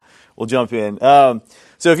we'll jump in.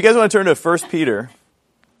 So if you guys want to turn to 1 Peter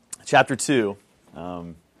chapter 2.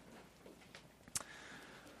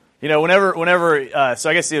 Whenever, so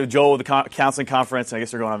I guess Joel with the counseling conference, and I guess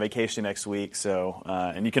they're going on vacation next week. So,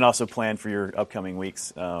 and you can also plan for your upcoming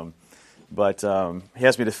weeks. But he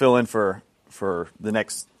asked me to fill in for the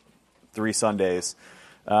next 3 Sundays,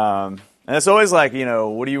 and it's always like,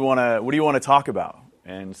 what do you want to talk about?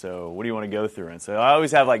 And so, what do you want to go through? And so, I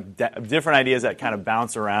always have like different ideas that kind of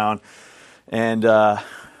bounce around, and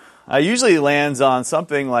I usually lands on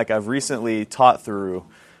something like I've recently taught through.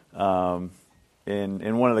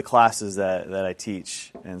 In one of the classes that I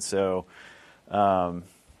teach. And so 1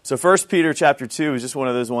 Peter chapter 2 is just one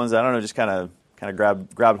of those ones that, I don't know, just kind of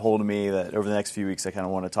grabbed hold of me that over the next few weeks I kind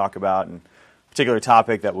of want to talk about, and a particular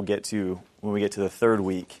topic that we'll get to when we get to the third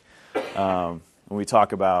week, when we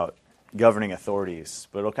talk about governing authorities.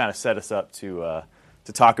 But it'll kind of set us up to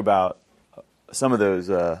talk about some of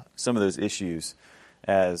those issues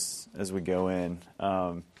as we go in.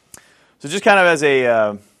 So just kind of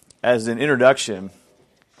as an introduction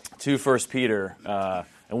to 1 Peter and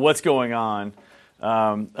what's going on,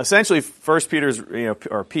 essentially 1 Peter's,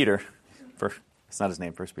 or Peter, it's not his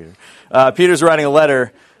name, 1 Peter. Peter's writing a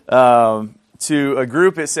letter to a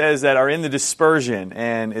group, it says, that are in the dispersion.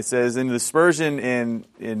 And it says in the dispersion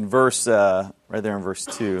in verse, right there in verse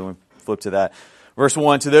 2, let me flip to that. Verse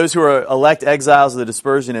 1, to those who are elect exiles of the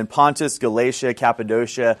dispersion in Pontus, Galatia,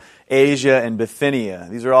 Cappadocia, Asia, and Bithynia.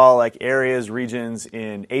 These are all like areas, regions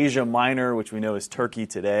in Asia Minor, which we know is Turkey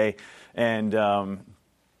today. And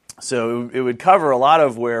so it would cover a lot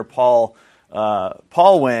of where Paul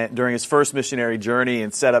went during his first missionary journey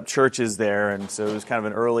and set up churches there. And so it was kind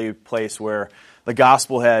of an early place where the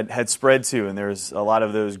gospel had spread to. And there's a lot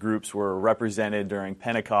of those groups were represented during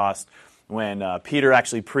Pentecost when Peter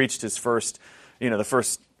actually preached his first, the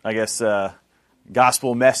first, I guess,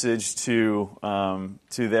 gospel message to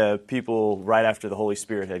the people right after the Holy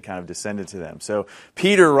Spirit had kind of descended to them. So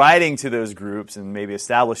Peter writing to those groups and maybe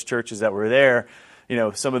established churches that were there,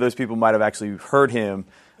 some of those people might have actually heard him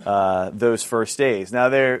those first days. Now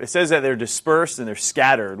it says that they're dispersed and they're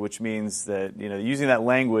scattered, which means that, using that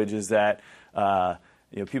language is that,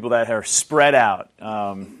 people that are spread out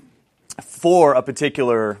for a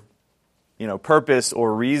particular, purpose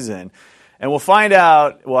or reason. And we'll find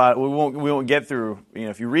out, well, we won't get through,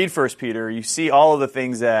 if you read 1 Peter, you see all of the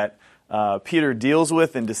things that Peter deals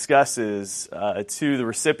with and discusses to the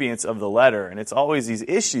recipients of the letter. And it's always these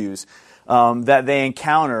issues that they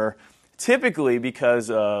encounter, typically because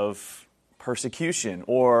of persecution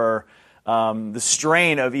or the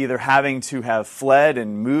strain of either having to have fled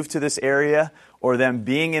and moved to this area, or them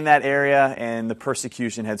being in that area and the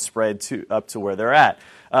persecution had spread up to where they're at.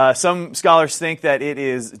 Some scholars think that it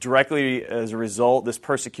is directly as a result, this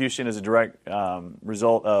persecution is a direct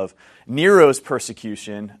result of Nero's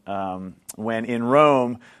persecution. When in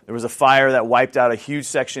Rome, there was a fire that wiped out a huge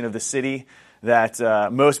section of the city that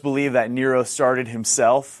most believe that Nero started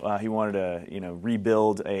himself. He wanted to,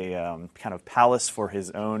 rebuild a kind of palace for his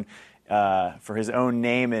own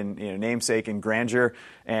name and namesake and grandeur,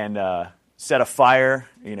 and set a fire,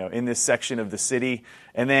 in this section of the city,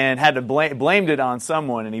 and then had to blamed it on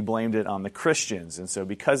someone, and he blamed it on the Christians. And so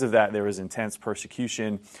because of that, there was intense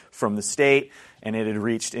persecution from the state, and it had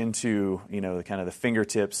reached into, kind of the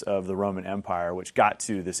fingertips of the Roman Empire, which got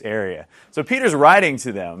to this area. So Peter's writing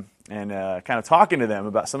to them and kind of talking to them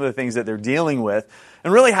about some of the things that they're dealing with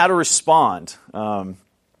and really how to respond. And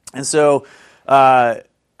so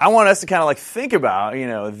I want us to kind of like think about,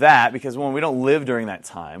 that, because when we don't live during that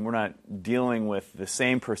time, we're not dealing with the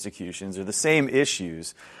same persecutions or the same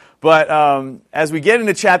issues. But as we get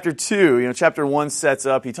into chapter 2, chapter 1 sets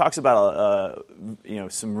up, he talks about,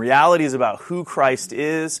 some realities about who Christ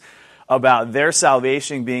is, about their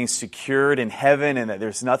salvation being secured in heaven and that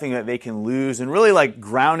there's nothing that they can lose, and really like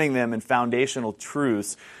grounding them in foundational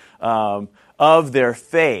truths of their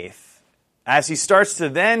faith. As he starts to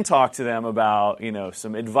then talk to them about,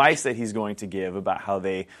 some advice that he's going to give about how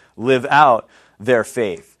they live out their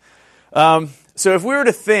faith. So if we were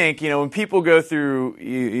to think, when people go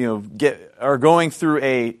through, are going through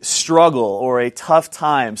a struggle or a tough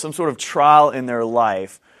time, some sort of trial in their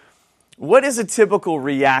life, what is a typical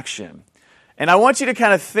reaction? And I want you to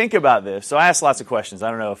kind of think about this. So I ask lots of questions. I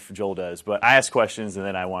don't know if Joel does, but I ask questions and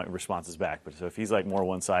then I want responses back. But so if he's like more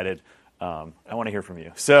one-sided, I want to hear from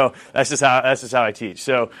you. So that's just how I teach.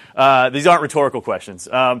 So these aren't rhetorical questions.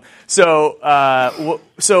 So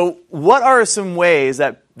what are some ways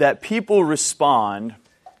that people respond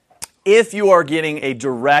if you are getting a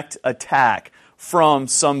direct attack from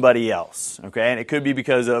somebody else? Okay, and it could be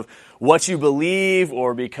because of what you believe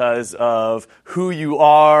or because of who you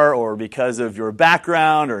are or because of your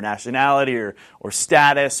background or nationality or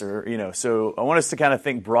status or, so I want us to kind of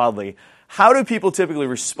think broadly. How do people typically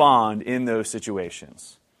respond in those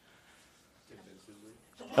situations?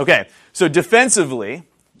 Okay, so defensively,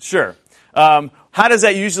 sure. How does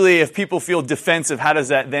that usually, if people feel defensive, how does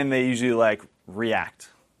that then they usually react?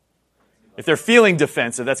 If they're feeling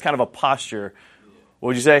defensive, that's kind of a posture. What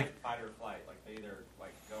would you say? Fight or flight. They either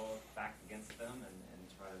go back against them and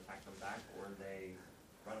try to attack them back, or they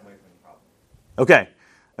run away from the problem.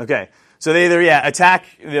 Okay. So they either attack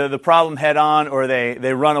the problem head on, or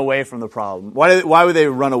they run away from the problem. Why would they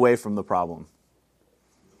run away from the problem?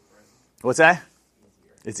 What's that?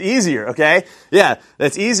 It's easier, okay? Yeah,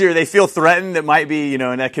 that's easier. They feel threatened. It might be,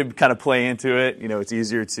 and that could kind of play into it. It's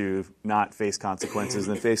easier to not face consequences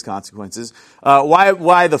than face consequences.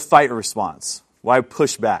 Why the fight response? Why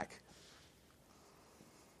push back?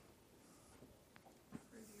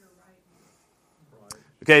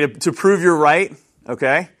 Okay, to prove you're right.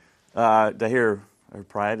 Okay. Did I hear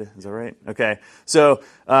pride? Is that right? Okay. So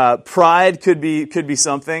pride could be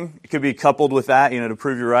something. It could be coupled with that. To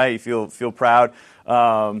prove you're right. You feel proud.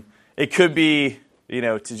 It could be,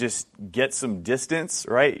 to just get some distance,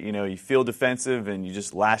 right? You feel defensive and you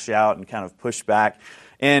just lash out and kind of push back.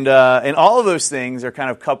 And all of those things are kind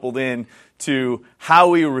of coupled in to how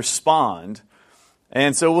we respond.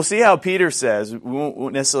 And so we'll see how Peter says. We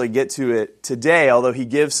won't necessarily get to it today, although he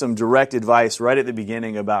gives some direct advice right at the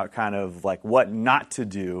beginning about kind of what not to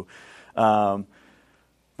do. But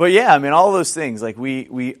yeah, all those things,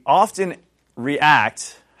 we often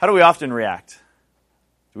react. How do we often react?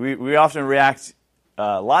 We often react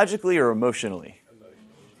logically or emotionally?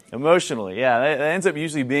 Emotionally, yeah. That ends up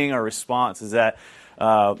usually being our response, is that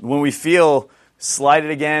when we feel slighted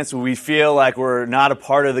against, when we feel like we're not a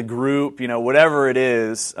part of the group, whatever it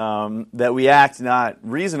is, that we act not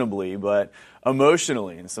reasonably, but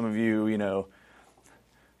emotionally. And some of you,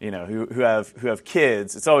 who have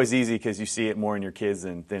kids, it's always easy because you see it more in your kids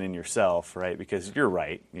than in yourself, right? Because you're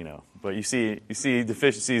right, but you see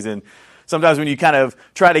deficiencies in. Sometimes when you kind of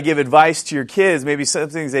try to give advice to your kids, maybe some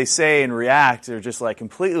things they say and react are just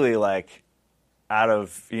completely out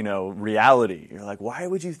of, reality. You're like, why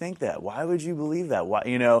would you think that? Why would you believe that? Why,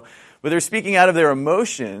 but they're speaking out of their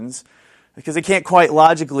emotions because they can't quite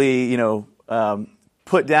logically,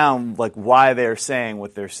 put down why they're saying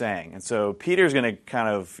what they're saying. And so Peter's going to kind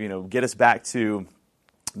of, get us back to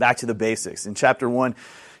the basics. In chapter 1,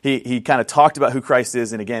 he kind of talked about who Christ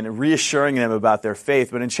is and again, reassuring them about their faith.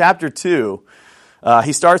 But in chapter 2,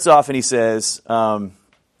 he starts off and he says,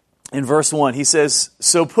 in verse 1, he says,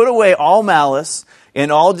 "So put away all malice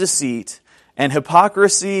and all deceit and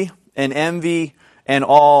hypocrisy and envy and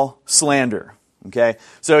all slander." Okay?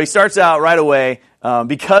 So he starts out right away,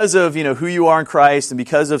 because of, who you are in Christ and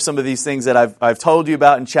because of some of these things that I've told you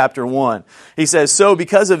about in chapter 1. He says, so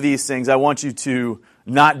because of these things, I want you to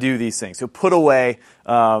not do these things. So put away,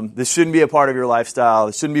 this shouldn't be a part of your lifestyle.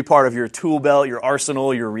 This shouldn't be part of your tool belt, your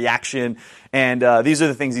arsenal, your reaction. And these are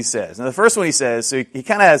the things he says. Now the first one he says, so he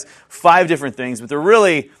kind of has 5 different things, but they're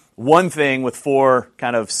really one thing with 4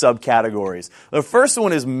 kind of subcategories. The first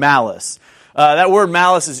one is malice. That word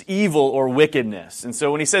malice is evil or wickedness. And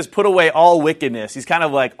so when he says put away all wickedness, he's kind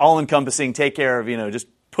of all-encompassing, take care of, just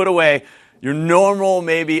put away your normal,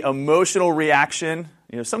 maybe emotional reaction.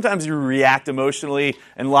 Sometimes you react emotionally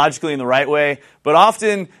and logically in the right way, but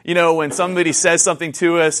often, when somebody says something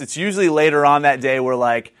to us, it's usually later on that day we're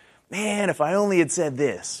like, man, if I only had said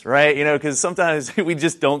this, right? Because sometimes we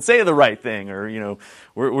just don't say the right thing, or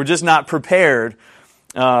we're just not prepared,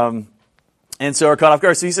 and so are caught off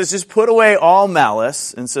guard. So he says, just put away all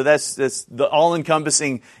malice, and so that's the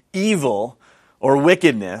all-encompassing evil or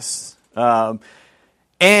wickedness.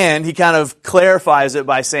 And he kind of clarifies it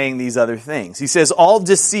by saying these other things. He says all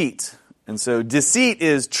deceit. And so deceit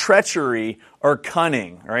is treachery or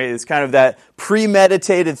cunning, right? It's kind of that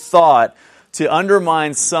premeditated thought to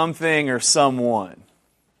undermine something or someone,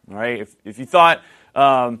 right? If you thought,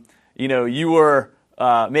 you were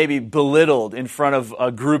maybe belittled in front of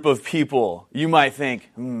a group of people, you might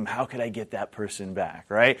think, how could I get that person back,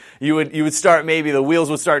 right? You would start, maybe the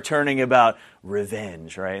wheels would start turning about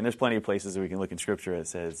revenge, right? And there's plenty of places that we can look in Scripture that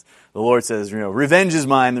says, the Lord says, revenge is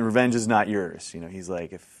mine, the revenge is not yours. He's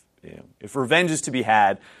like, if revenge is to be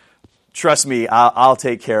had, trust me, I'll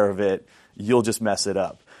take care of it. You'll just mess it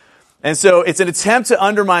up. And so it's an attempt to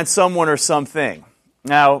undermine someone or something.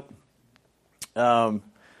 Now, that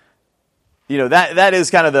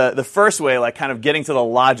is kind of the first way, kind of getting to the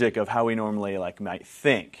logic of how we normally might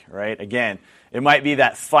think, right? Again, it might be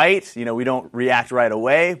that fight, we don't react right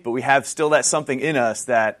away, but we have still that something in us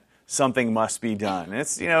that something must be done. And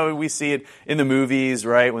it's, we see it in the movies,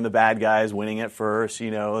 right? When the bad guy is winning at first,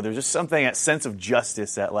 there's just something, that sense of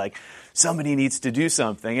justice that like somebody needs to do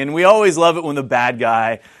something. And we always love it when the bad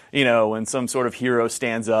guy, when some sort of hero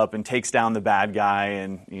stands up and takes down the bad guy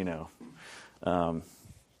and,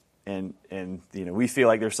 we feel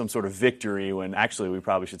like there's some sort of victory when actually we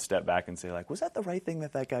probably should step back and say, like, was that the right thing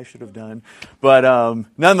that guy should have done? But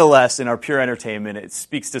nonetheless, in our pure entertainment, it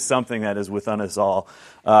speaks to something that is within us all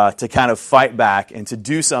to kind of fight back and to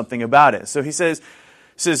do something about it. So he says,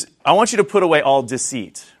 I want you to put away all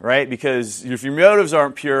deceit, right? Because if your motives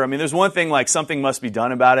aren't pure, there's one thing like something must be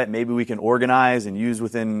done about it. Maybe we can organize and use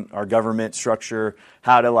within our government structure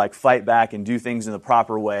how to like fight back and do things in the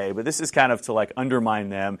proper way. But this is kind of to like undermine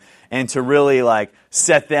them and to really like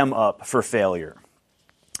set them up for failure.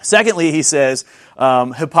 Secondly, he says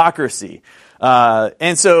hypocrisy.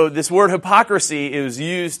 And so this word hypocrisy is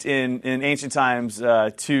used in ancient times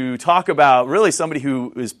to talk about really somebody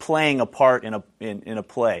who is playing a part in a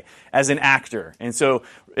play as an actor. And so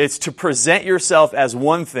it's to present yourself as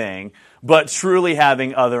one thing, but truly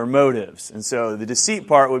having other motives. And so the deceit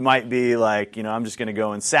part might be like, I'm just going to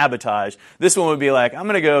go and sabotage. This one would be like, I'm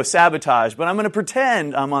going to go sabotage, but I'm going to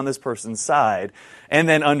pretend I'm on this person's side and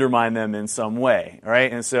then undermine them in some way,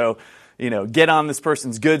 right? And so get on this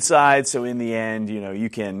person's good side, so in the end, you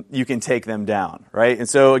can take them down, right? And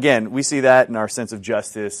so again, we see that in our sense of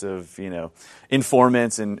justice, of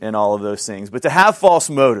informants and all of those things. But to have false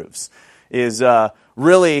motives is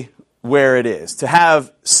really where it is. To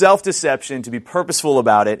have self-deception, to be purposeful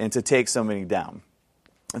about it, and to take somebody down.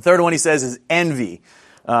 The third one he says is envy.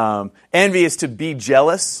 Envy is to be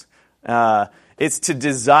jealous. It's to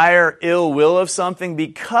desire ill will of something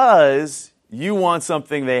because you want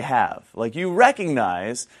something they have. Like you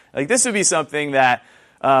recognize, like this would be something that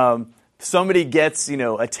somebody gets,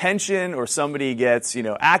 attention, or somebody gets,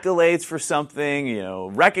 accolades for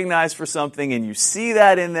something, recognized for something, and you see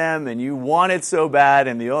that in them and you want it so bad,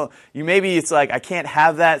 and maybe it's like, I can't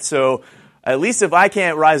have that, so at least if I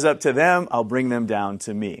can't rise up to them, I'll bring them down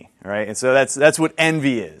to me, right? And so that's what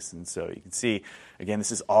envy is. And so you can see, again,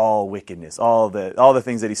 this is all wickedness, all the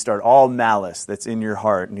things that he started, all malice that's in your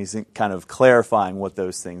heart, and he's kind of clarifying what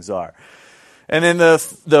those things are. And then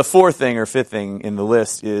the fourth thing or fifth thing in the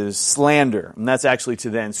list is slander, and that's actually to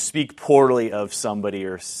then speak poorly of somebody,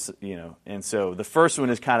 or And so the first one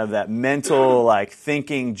is kind of that mental, like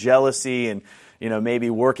thinking, jealousy, and maybe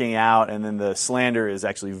working out, and then the slander is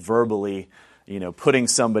actually verbally, putting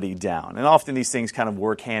somebody down. And often these things kind of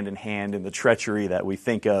work hand in hand in the treachery that we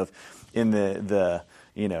think of in the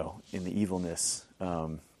evilness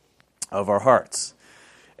of our hearts.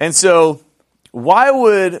 And so why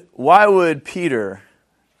would Peter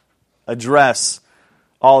address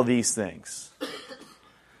all these things?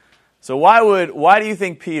 So why do you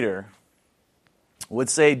think Peter would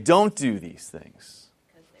say don't do these things?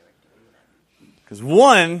 Because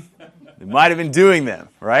one, they might have been doing them,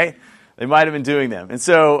 right? They might have been doing them. And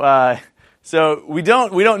so we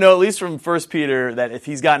don't know, at least from 1 Peter, that if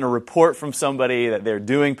he's gotten a report from somebody that they're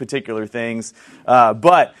doing particular things.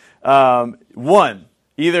 But one,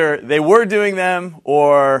 either they were doing them,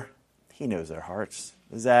 or he knows their hearts,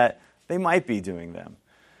 is that they might be doing them.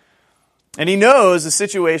 And he knows the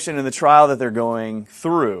situation and the trial that they're going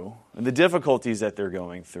through and the difficulties that they're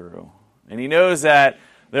going through. And he knows that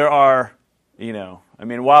there are,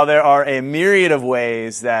 while there are a myriad of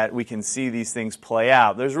ways that we can see these things play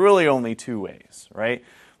out, there's really only two ways, right?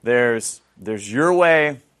 There's your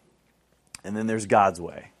way, and then there's God's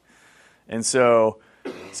way. And so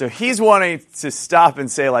he's wanting to stop and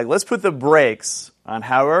say, like, let's put the brakes on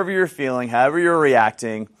however you're feeling, however you're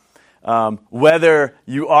reacting, whether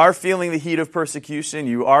you are feeling the heat of persecution,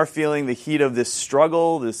 you are feeling the heat of this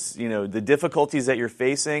struggle, the difficulties that you're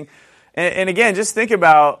facing. And again, just think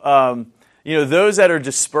about, those that are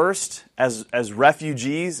dispersed as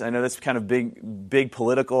refugees. I know that's kind of big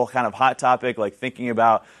political kind of hot topic, like thinking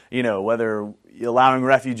about, whether allowing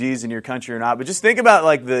refugees in your country or not. But just think about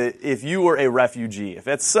if you were a refugee, if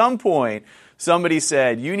at some point somebody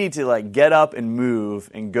said you need to get up and move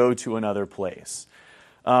and go to another place,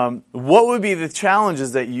 what would be the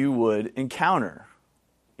challenges that you would encounter?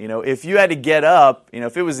 If you had to get up,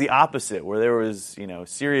 if it was the opposite, where there was,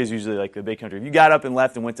 Syria is usually like the big country. If you got up and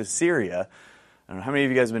left and went to Syria, I don't know, how many of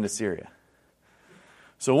you guys have been to Syria?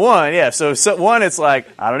 So one, it's like,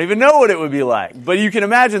 I don't even know what it would be like. But you can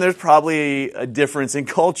imagine there's probably a difference in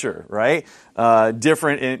culture, right?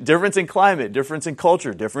 Difference in climate, difference in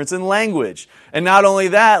culture, difference in language. And not only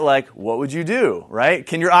that, what would you do, right?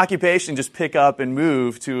 Can your occupation just pick up and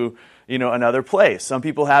move to, another place. Some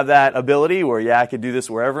people have that ability where, I could do this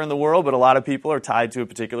wherever in the world, but a lot of people are tied to a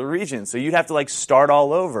particular region. So you'd have to start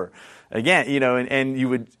all over. Again, and you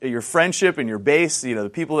would, your friendship and your base, the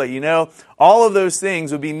people that you know, all of those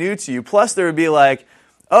things would be new to you. Plus there would be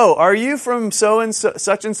oh, are you from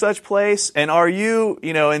such and such place? And are you,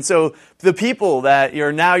 and so the people that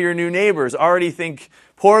you're now your new neighbors already think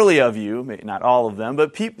poorly of you, maybe not all of them,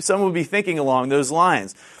 but some would be thinking along those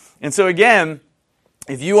lines. And so again,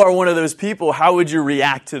 if you are one of those people, how would you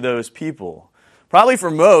react to those people? Probably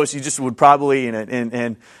for most, you just would probably,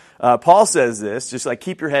 and Paul says this, just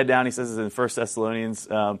keep your head down. He says this in 1 Thessalonians,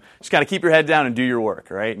 just kind of keep your head down and do your work,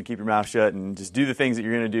 right? And keep your mouth shut and just do the things that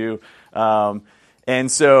you're going to do.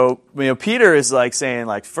 And so, Peter is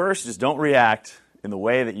saying, first, just don't react in the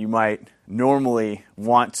way that you might normally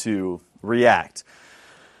want to react.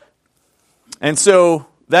 And so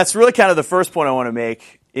that's really kind of the first point I want to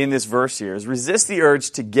make in this verse here, is resist the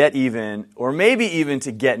urge to get even, or maybe even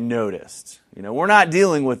to get noticed. We're not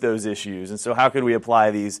dealing with those issues, and so how could we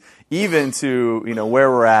apply these even to, where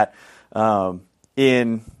we're at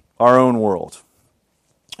in our own world?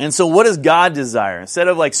 And so what does God desire? Instead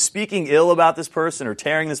of speaking ill about this person or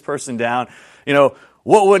tearing this person down,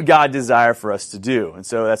 what would God desire for us to do? And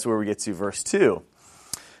so that's where we get to verse 2.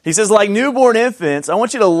 He says, like newborn infants, I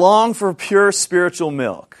want you to long for pure spiritual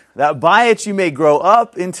milk, that by it you may grow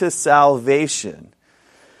up into salvation.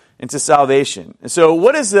 And so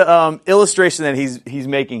what is the illustration that he's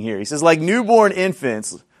making here? He says, like newborn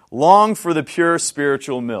infants, long for the pure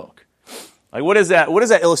spiritual milk. What is that? What is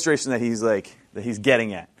that illustration that he's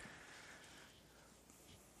getting at?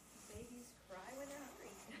 Babies cry when they're hungry.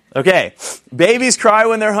 Okay, babies cry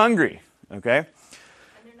when they're hungry. Okay.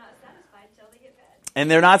 And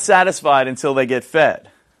they're not satisfied until they get fed.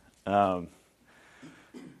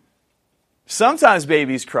 Sometimes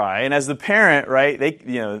babies cry, and as the parent, right, they,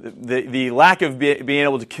 the lack of being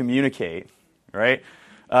able to communicate, right,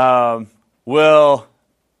 will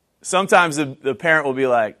sometimes the parent will be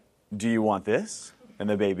like, "Do you want this?" And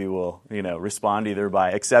the baby will, respond either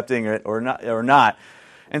by accepting it or not.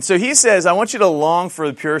 And so he says, "I want you to long for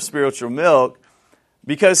the pure spiritual milk,"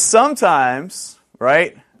 because sometimes,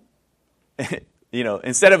 right.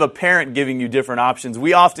 Instead of a parent giving you different options,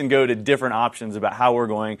 we often go to different options about how we're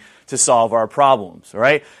going to solve our problems,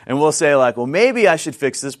 right? And we'll say well, maybe I should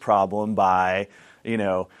fix this problem by, it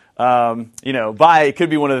could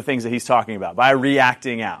be one of the things that he's talking about, by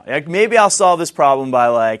reacting out. Maybe I'll solve this problem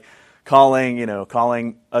by calling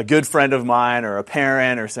a good friend of mine or a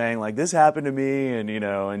parent or saying this happened to me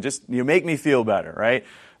and just make me feel better, right?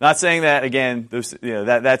 Not saying that again,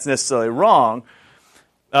 that's necessarily wrong.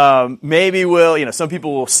 Maybe some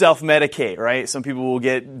people will self-medicate, right? Some people will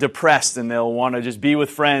get depressed and they'll want to just be with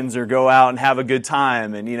friends or go out and have a good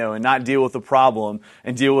time and, and not deal with the problem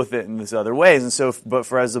and deal with it in these other ways. And so, but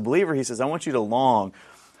for as a believer, he says, I want you to long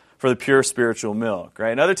for the pure spiritual milk,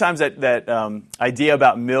 right? And other times that idea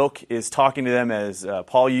about milk is talking to them as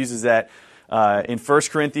Paul uses that in 1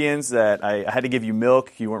 Corinthians, that I had to give you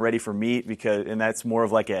milk, you weren't ready for meat, and that's more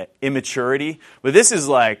of an immaturity. But this is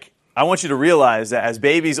I want you to realize that as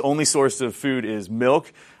babies' only source of food is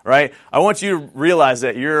milk, right? I want you to realize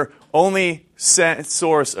that your only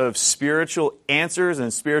source of spiritual answers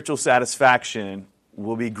and spiritual satisfaction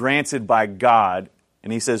will be granted by God,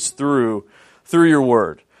 and he says through your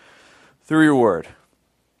word. Through your word.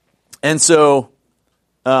 And so,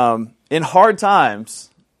 in hard times,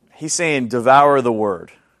 he's saying devour the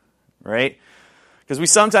word, right? Because we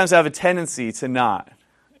sometimes have a tendency to not.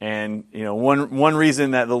 And, one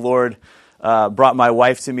reason that the Lord brought my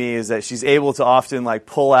wife to me is that she's able to often,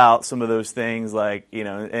 pull out some of those things,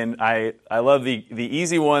 and I love the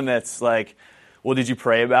easy one that's well, did you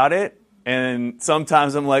pray about it? And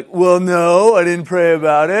sometimes I'm well, no, I didn't pray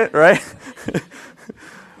about it, right?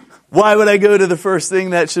 Why would I go to the first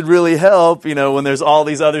thing that should really help, when there's all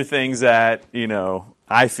these other things that,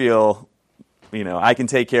 I feel, I can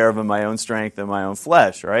take care of in my own strength and my own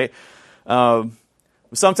flesh, right?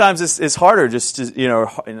 Sometimes it's harder just to,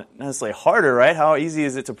 not necessarily harder, right? How easy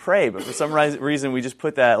is it to pray? But for some reason, we just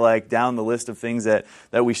put that down the list of things that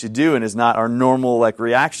we should do and is not our normal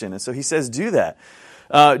reaction. And so he says, do that.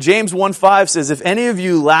 James 1:5 says, if any of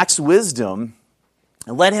you lacks wisdom,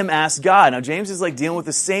 let him ask God. Now, James is dealing with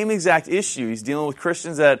the same exact issue. He's dealing with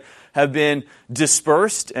Christians that have been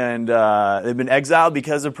dispersed and they've been exiled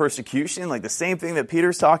because of persecution, the same thing that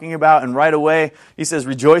Peter's talking about. And right away, he says,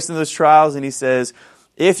 rejoice in those trials. And he says,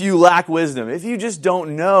 if you lack wisdom, if you just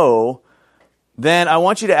don't know, then I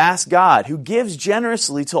want you to ask God, who gives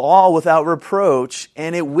generously to all without reproach,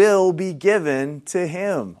 and it will be given to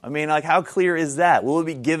him. I mean, how clear is that? Will it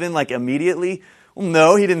be given immediately? Well,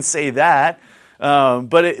 no, he didn't say that.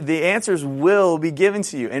 But the answers will be given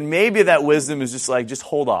to you. And maybe that wisdom is just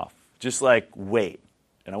hold off. Just wait.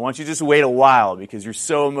 And I want you to just wait a while because you're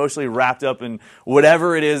so emotionally wrapped up in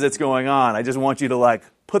whatever it is that's going on. I just want you to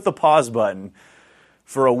put the pause button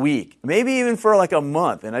for a week, maybe even for a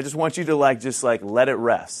month. And I just want you to let it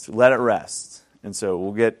rest. Let it rest. And so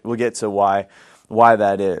we'll get to why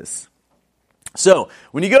that is. So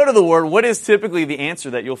when you go to the Word, what is typically the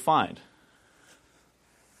answer that you'll find?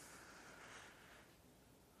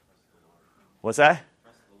 What's that?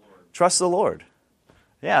 Trust the Lord.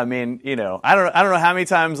 Yeah, I mean, I don't know how many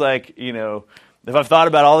times, if I've thought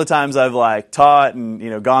about all the times I've taught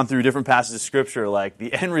and gone through different passages of Scripture,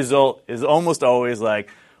 the end result is almost always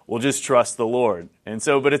we'll just trust the Lord. And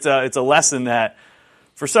so, but it's a lesson that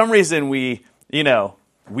for some reason we know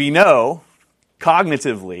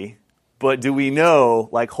cognitively. But do we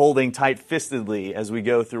know, holding tight-fistedly as we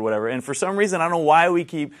go through whatever? And for some reason, I don't know why we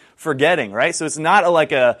keep forgetting, right? So it's not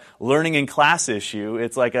a learning in class issue.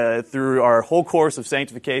 It's through our whole course of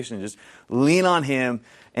sanctification, just lean on Him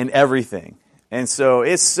and everything. And so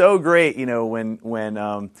it's so great, when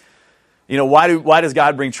why does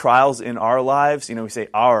God bring trials in our lives? We say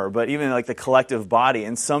our, but even the collective body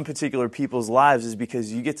in some particular people's lives is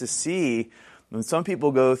because you get to see when some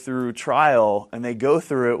people go through trial and they go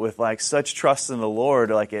through it with such trust in the Lord,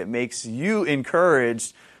 it makes you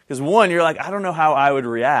encouraged. Because one, you're I don't know how I would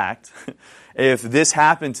react if this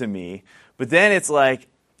happened to me. But then it's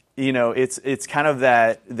it's kind of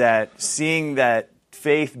that seeing that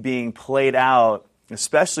faith being played out,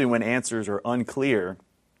 especially when answers are unclear.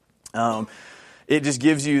 It just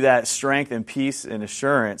gives you that strength and peace and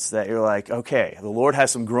assurance that you're okay, the Lord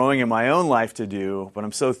has some growing in my own life to do, but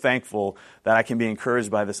I'm so thankful that I can be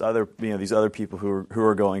encouraged by these other people who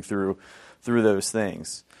are going through those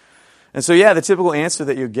things. And so, the typical answer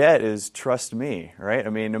that you get is trust me, right? I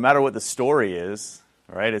mean, no matter what the story is,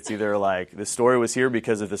 right? It's either the story was here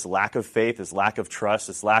because of this lack of faith, this lack of trust,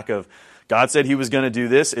 this lack of, God said He was going to do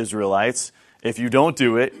this, Israelites. If you don't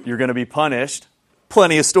do it, you're going to be punished.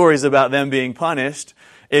 Plenty of stories about them being punished.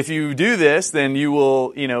 If you do this, then you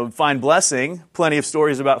will, find blessing. Plenty of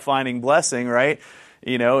stories about finding blessing, right?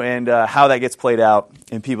 And how that gets played out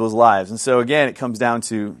in people's lives. And so again, it comes down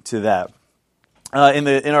to that.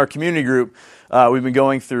 In our community group, we've been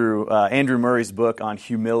going through Andrew Murray's book on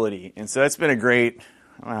humility, and so that's been a great.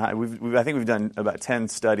 I think we've done about 10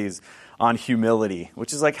 studies on humility,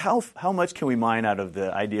 which is how much can we mine out of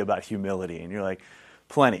the idea about humility? And you're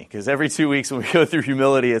plenty, because every 2 weeks when we go through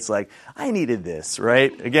humility, it's I needed this,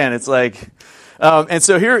 right? Again, it's and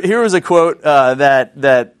so here was a quote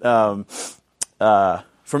from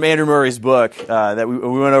Andrew Murray's book that we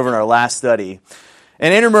went over in our last study.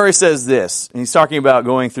 And Andrew Murray says this, and he's talking about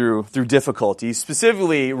going through difficulty. He's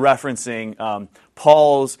specifically referencing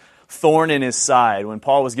Paul's thorn in his side, when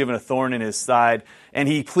Paul was given a thorn in his side, and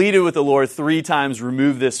he pleaded with the Lord 3 times,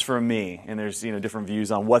 remove this from me. And there's different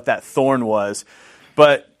views on what that thorn was.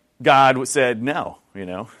 But God said, no,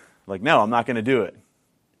 no, I'm not going to do it.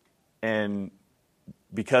 And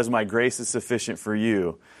because my grace is sufficient for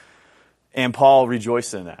you. And Paul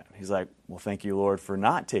rejoiced in that. He's well, thank you, Lord, for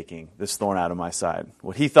not taking this thorn out of my side.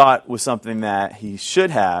 What he thought was something that he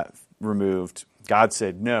should have removed, God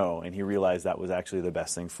said no, and he realized that was actually the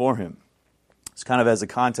best thing for him. It's kind of as a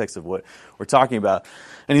context of what we're talking about.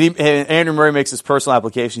 And Andrew Murray makes this personal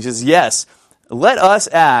application. He says, yes, let us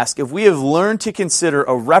ask if we have learned to consider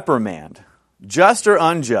a reprimand, just or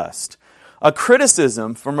unjust, a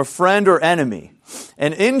criticism from a friend or enemy,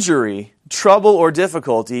 an injury, trouble, or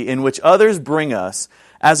difficulty in which others bring us,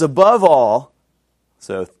 as above all,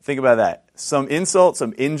 so think about that, some insult,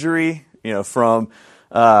 some injury, from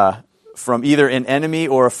either an enemy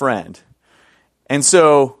or a friend. And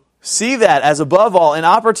so see that as above all an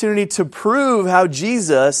opportunity to prove how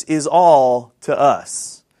Jesus is all to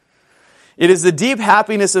us. It is the deep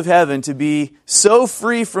happiness of heaven to be so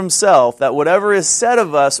free from self that whatever is said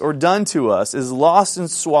of us or done to us is lost and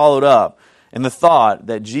swallowed up in the thought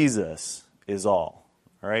that Jesus is all.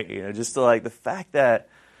 All right? Just to the fact that,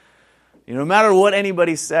 no matter what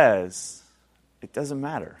anybody says, it doesn't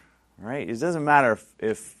matter. Right? It doesn't matter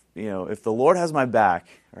if the Lord has my back,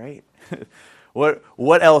 right?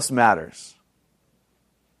 What else matters?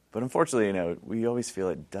 But unfortunately, we always feel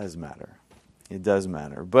it does matter. It does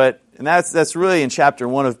matter. And that's really in chapter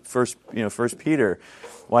 1 of First Peter,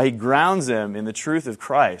 why he grounds them in the truth of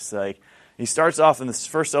Christ. He starts off in the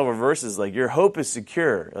first several verses, your hope is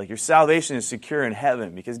secure, your salvation is secure in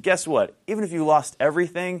heaven. Because guess what? Even if you lost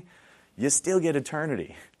everything, you still get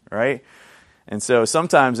eternity, right? And so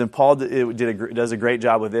sometimes, and Paul does a great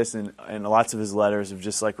job with this in lots of his letters, of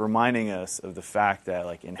just like reminding us of the fact that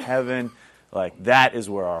like in heaven, like that is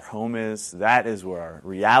where our home is, that is where our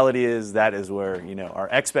reality is, that is where, you know, our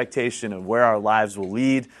expectation of where our lives will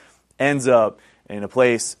lead ends up in a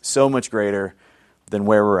place so much greater than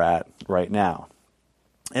where we're at right now.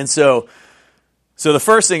 And so the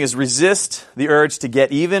first thing is resist the urge to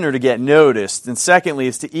get even or to get noticed. And secondly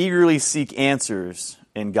is to eagerly seek answers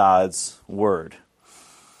in God's Word.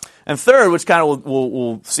 And third, which kind of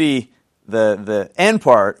we'll see the end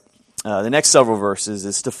part, the next several verses,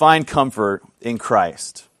 is to find comfort in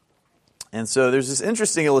Christ. And so there's this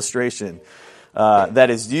interesting illustration that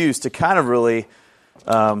is used to kind of really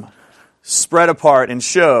spread apart and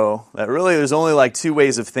show that really there's only like two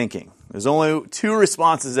ways of thinking. There's only two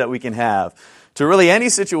responses that we can have to really any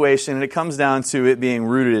situation, and it comes down to it being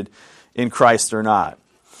rooted in Christ or not.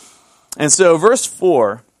 And so verse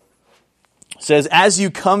 4 says, as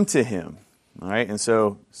you come to him. All right, and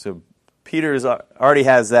so Peter already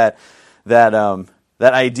has that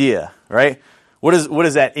idea, right? What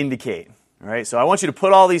does that indicate? All right, so I want you to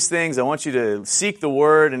put all these things, I want you to seek the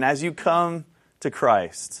Word, and as you come to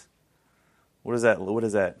Christ, what does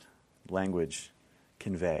that language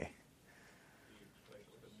convey?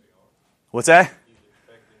 What's that?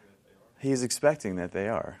 He's expecting that they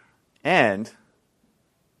are. And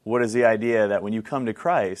what is the idea that when you come to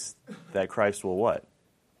Christ, that Christ will what?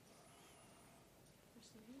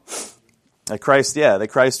 That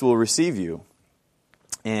Christ will receive you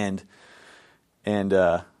and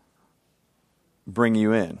bring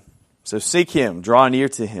you in. So seek him, draw near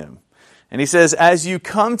to him. And he says, as you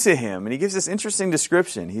come to him, and he gives this interesting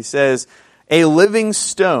description. He says, a living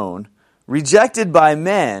stone, rejected by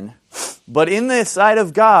men, but in the sight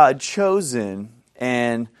of God, chosen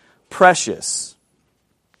and precious.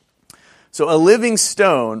 So a living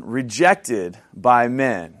stone, rejected by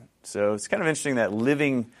men. So it's kind of interesting that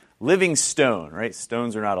living stone, right?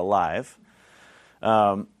 Stones are not alive.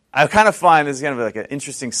 I kind of find this is kind of like an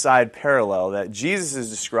interesting side parallel that Jesus is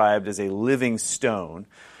described as a living stone.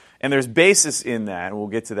 And there's basis in that, and we'll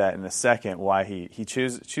get to that in a second, why he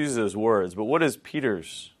chooses those words. But what does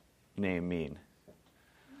Peter's name mean?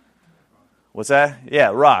 What's that?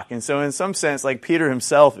 Yeah, rock. And so in some sense, like Peter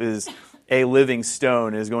himself is a living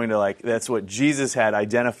stone, is going to like, that's what Jesus had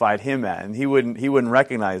identified him at. And he wouldn't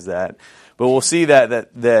recognize that. But we'll see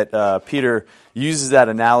that Peter uses that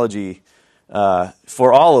analogy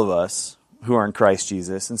for all of us who are in Christ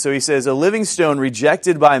Jesus. And so he says, a living stone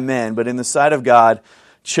rejected by men, but in the sight of God,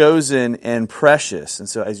 chosen and precious. And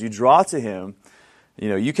so as you draw to him, you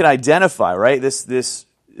know, you can identify, right? This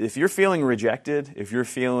if you're feeling rejected, if you're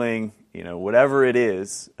feeling, you know, whatever it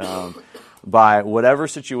is, by whatever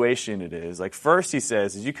situation it is, like first he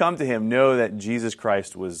says, as you come to him, know that Jesus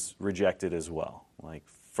Christ was rejected as well. Like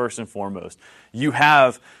first and foremost, you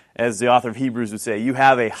have, as the author of Hebrews would say, you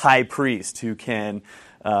have a high priest who can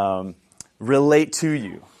relate to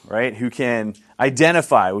you, right? Who can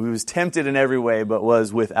identify, who was tempted in every way but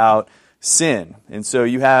was without sin. And so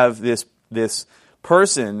you have this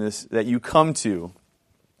person that you come to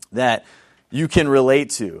that you can relate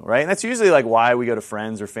to, right? And that's usually like why we go to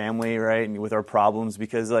friends or family, right? And with our problems,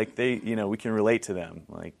 because like we can relate to them.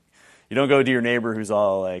 Like you don't go to your neighbor who's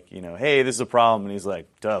all like, you know, hey, this is a problem, and he's like,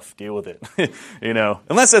 tough, deal with it, you know.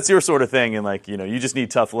 Unless that's your sort of thing, and like, you know, you just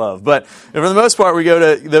need tough love. But for the most part, we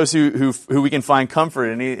go to those who we can find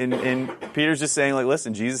comfort. And Peter's just saying, like,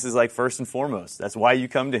 listen, Jesus is like first and foremost. That's why you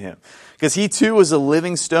come to him, because he too was a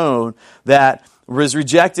living stone that was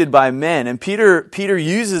rejected by men. And Peter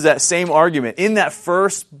uses that same argument in that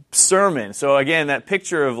first sermon. So again, that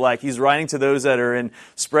picture of like he's writing to those that are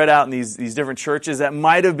spread out in these different churches that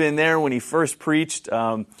might have been there when he first preached.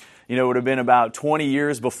 It would have been about 20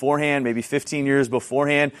 years beforehand, maybe 15 years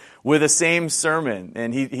beforehand, with the same sermon.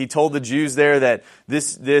 And he told the Jews there that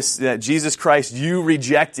that Jesus Christ you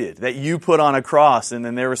rejected, that you put on a cross. And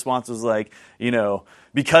then their response was like,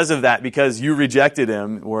 because of that, because you rejected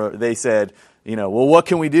him, where they said, well, what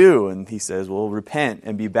can we do? And he says, well, repent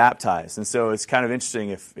and be baptized. And so it's kind of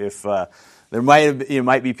interesting if there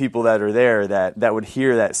might be people that are there that would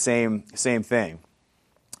hear that same thing.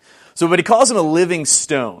 So, but he calls him a living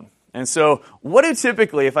stone. And so what do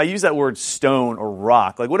typically, if I use that word stone or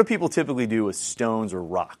rock, like what do people typically do with stones or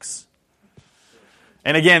rocks?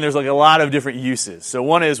 And again, there's like a lot of different uses. So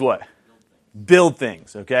one is what? Build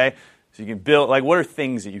things, okay? So you can build, like what are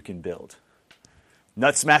things that you can build?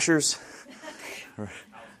 Nut smashers?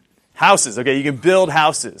 Houses, okay, you can build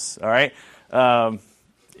houses, all right?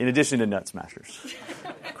 In addition to nut smashers,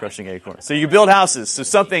 crushing acorns. So you build houses, so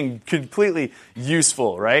something completely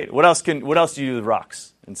useful, right? What else do you do with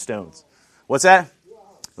rocks and stones? What's that?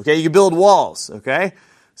 Okay, you can build walls, okay?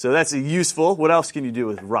 So that's useful. What else can you do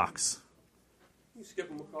with rocks? You skip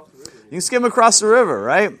them across the river. You can skip them across the river,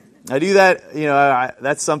 right? I do that,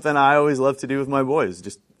 that's something I always love to do with my boys.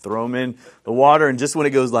 Just throw them in the water, and just when it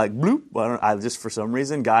goes like bloop, I just for some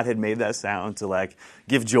reason, God had made that sound to like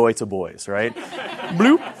give joy to boys, right?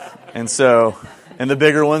 Bloop. And the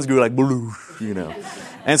bigger ones go like bloop,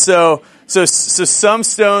 And so some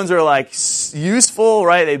stones are like useful,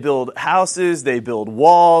 right? They build houses, they build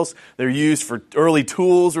walls. They're used for early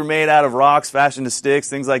tools were made out of rocks, fashioned to sticks,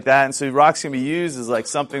 things like that. And so rocks can be used as like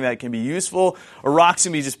something that can be useful, or rocks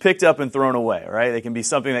can be just picked up and thrown away, right? They can be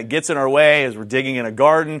something that gets in our way as we're digging in a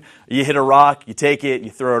garden. You hit a rock, you take it,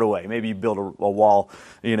 you throw it away. Maybe you build a wall,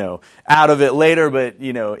 out of it later, but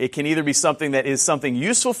it can either be something that is something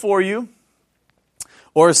useful for you,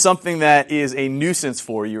 or something that is a nuisance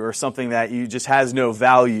for you, or something that you just has no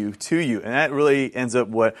value to you. And that really ends up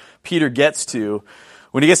what Peter gets to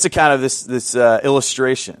when he gets to kind of this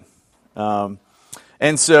illustration.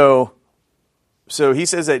 And so he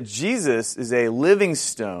says that Jesus is a living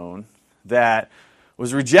stone that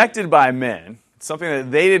was rejected by men, something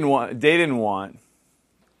that they didn't want.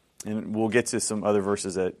 And we'll get to some other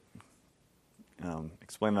verses that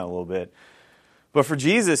explain that a little bit. But for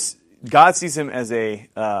Jesus, God sees him as a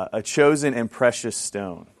chosen and precious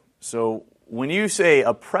stone. So when you say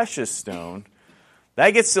a precious stone, that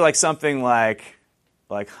gets to like something like,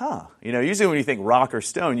 usually when you think rock or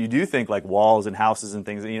stone, you do think like walls and houses and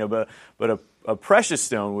things, but a precious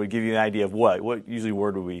stone would give you an idea of what? What usually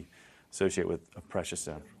word would we associate with a precious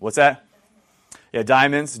stone? What's that? Yeah,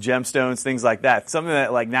 diamonds, gemstones, things like that. Something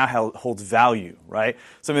that like now holds value, right?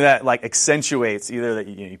 Something that like accentuates, either that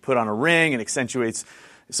you put on a ring and accentuates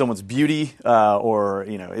someone's beauty, or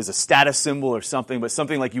is a status symbol or something, but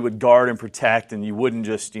something like you would guard and protect, and you wouldn't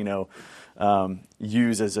just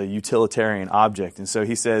use as a utilitarian object. And so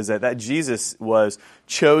he says that Jesus was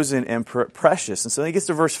chosen and precious. And so he gets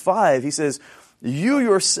to verse 5. He says, "You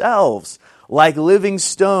yourselves, like living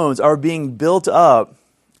stones, are being built up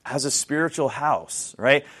as a spiritual house,"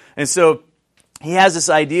 right? And so he has this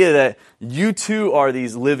idea that you too are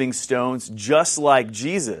these living stones, just like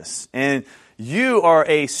Jesus, and you are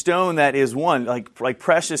a stone that is one, like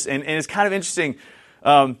precious, and it's kind of interesting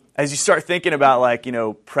as you start thinking about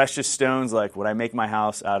precious stones. Like, would I make my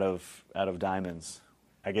house out of diamonds?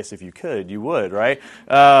 I guess if you could, you would, right?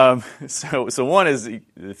 So one is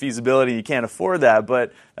the feasibility; you can't afford that,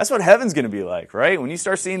 but that's what heaven's going to be like, right? When you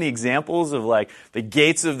start seeing the examples of like the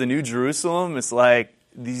gates of the New Jerusalem, it's like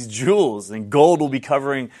these jewels, and gold will be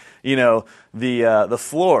covering, the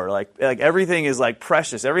floor. Like everything is like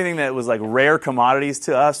precious. Everything that was like rare commodities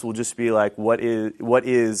to us will just be like what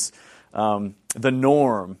is the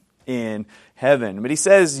norm in heaven. But he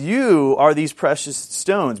says you are these precious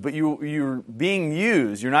stones, but you're being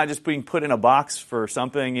used. You're not just being put in a box for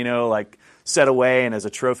something, like set away and as a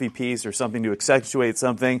trophy piece or something to accentuate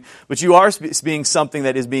something, but you are being something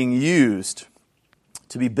that is being used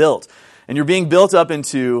to be built. And you're being built up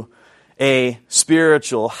into a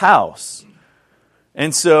spiritual house.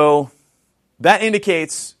 And so that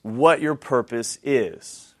indicates what your purpose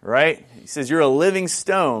is, right? He says you're a living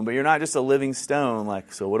stone, but you're not just a living stone.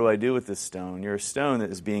 So what do I do with this stone? You're a stone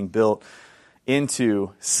that is being built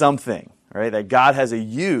into something, right? That God has a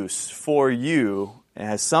use for you and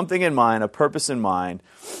has something in mind, a purpose in mind,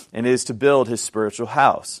 and it is to build his spiritual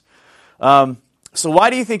house. So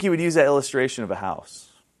why do you think he would use that illustration of a house?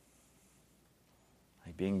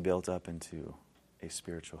 Being built up into a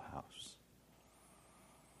spiritual house.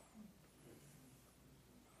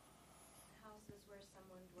 A house is where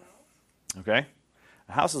someone dwells. Okay.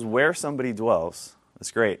 A house is where somebody dwells.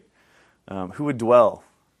 That's great. Who would dwell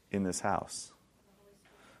in this house?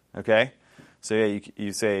 Okay. So yeah,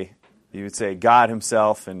 you would say God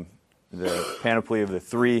himself and the panoply of the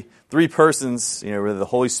three persons, whether the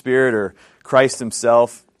Holy Spirit or Christ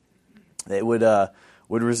himself, they would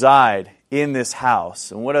reside in this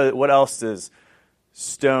house. And what else does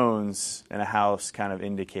stones in a house kind of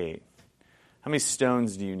indicate? How many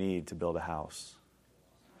stones do you need to build a house?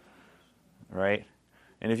 Right?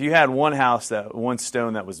 And if you had one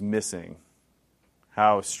stone that was missing,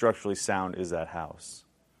 how structurally sound is that house?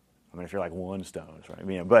 I mean, if you're like one stone,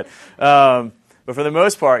 right? But for the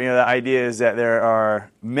most part, the idea is that there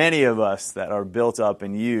are many of us that are built up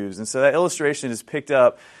and used. And so that illustration is picked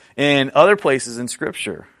up in other places in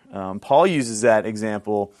Scripture. Paul uses that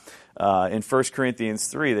example in 1 Corinthians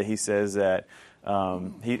 3, that he says that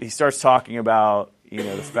he starts talking about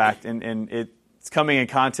the fact, and it's coming in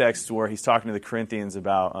context where he's talking to the Corinthians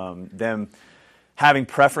about them having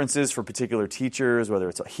preferences for particular teachers, whether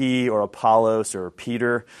it's he or Apollos or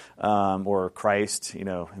Peter or Christ,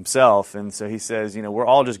 himself. And so he says, we're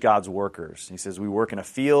all just God's workers. He says we work in a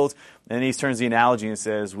field, and he turns the analogy and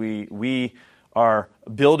says we are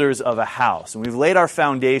builders of a house, and we've laid our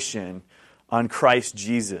foundation on Christ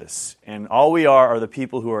Jesus. And all we are the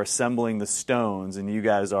people who are assembling the stones, and you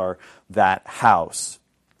guys are that house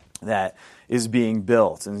that is being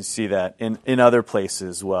built. And you see that in other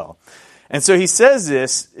places as well. And so he says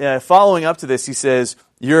this, following up to this, he says,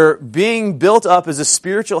 you're being built up as a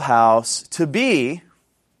spiritual house to be,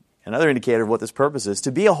 another indicator of what this purpose is,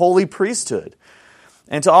 to be a holy priesthood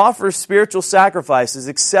and to offer spiritual sacrifices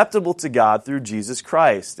acceptable to God through Jesus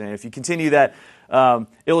Christ. And if you continue that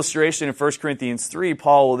illustration in 1 Corinthians 3,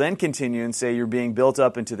 Paul will then continue and say you're being built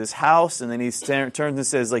up into this house, and then he turns and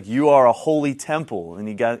says, you are a holy temple. And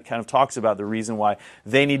he kind of talks about the reason why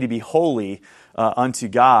they need to be holy unto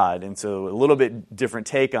God. And so a little bit different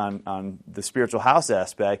take on the spiritual house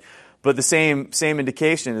aspect, but the same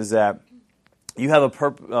indication is that you have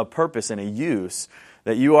a purpose and a use,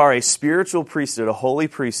 that you are a spiritual priesthood, a holy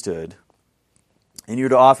priesthood, and you're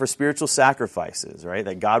to offer spiritual sacrifices, right?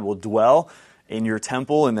 That God will dwell in your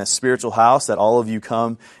temple, in this spiritual house that all of you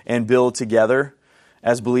come and build together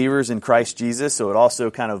as believers in Christ Jesus. So it also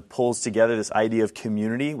kind of pulls together this idea of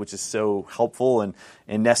community, which is so helpful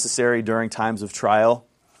and necessary during times of trial.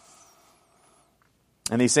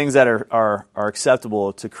 And these things that are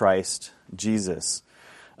acceptable to Christ Jesus.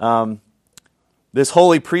 This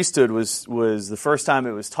holy priesthood was the first time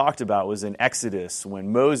it was talked about was in Exodus,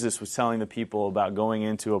 when Moses was telling the people about going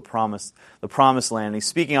into the promised land. He's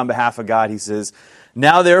speaking on behalf of God. He says,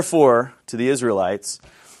 "Now therefore, to the Israelites,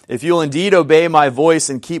 if you will indeed obey my voice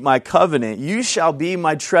and keep my covenant, you shall be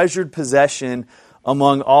my treasured possession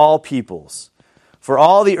among all peoples. For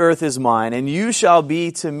all the earth is mine, and you shall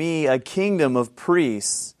be to me a kingdom of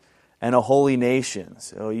priests and a holy nation."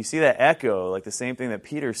 So you see that echo, like the same thing that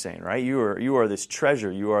Peter's saying, right? You are this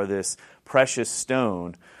treasure, you are this precious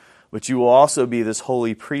stone, but you will also be this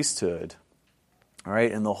holy priesthood. All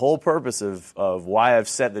right, and the whole purpose of why I've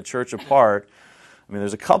set the church apart,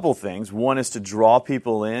 there's a couple things. One is to draw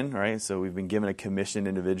people in, right? So we've been given a commission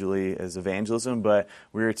individually as evangelism, but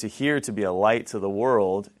we're here to be a light to the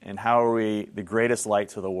world. And how are we the greatest light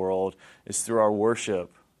to the world is through our worship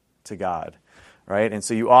to God. Right? And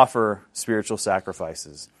so you offer spiritual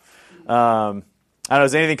sacrifices. I don't know,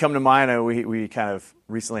 does anything come to mind? I know we kind of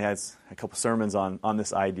recently had a couple sermons on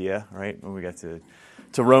this idea, right? When we got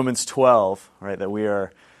to Romans 12, right? That we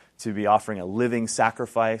are to be offering a living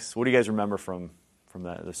sacrifice. What do you guys remember from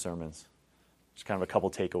the sermons? Just kind of a couple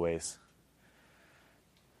takeaways.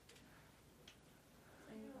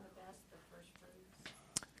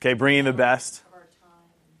 Okay, bringing the best.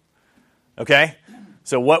 Okay.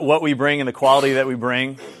 So what we bring and the quality that we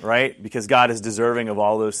bring, right? Because God is deserving of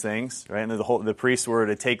all those things, right? And the priests were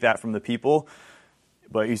to take that from the people,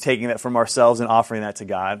 but He's taking that from ourselves and offering that to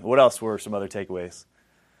God. What else were some other takeaways?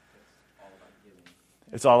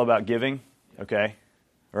 It's all about giving, okay,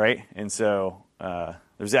 right? And so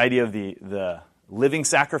there's the idea of the living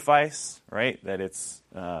sacrifice, right? That it's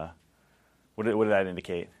what did that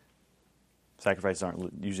indicate? Sacrifices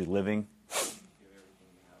aren't usually living.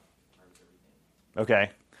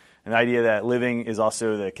 Okay. And the idea that living is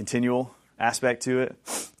also the continual aspect to it,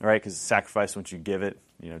 right? Because sacrifice, once you give it,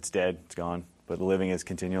 it's dead, it's gone. But the living is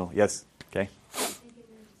continual. Yes? Okay. I think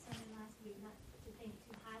it was something last week, not to think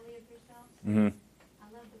too highly of yourself. Mm-hmm. I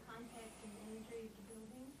love the context and the imagery of the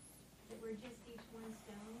building, that we're just each one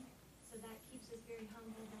stone. So that keeps us very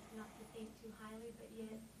humble, not to think too highly, but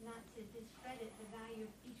yet not to discredit the value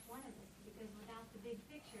of each one of us. Because without the big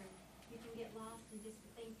picture, you can get lost and just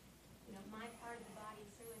think, my part of the body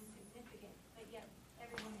is so insignificant, but yet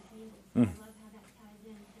everyone is needed. So I love how that ties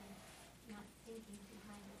into not thinking too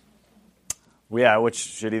highly of yourself. Well, yeah, which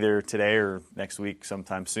should either today or next week,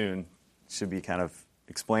 sometime soon, should be kind of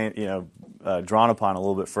explained, drawn upon a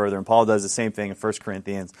little bit further. And Paul does the same thing in 1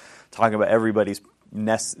 Corinthians, talking about everybody's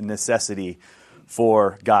necessity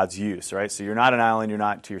for God's use, right? So you're not an island, you're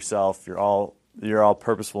not to yourself, you're all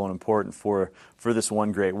purposeful and important for this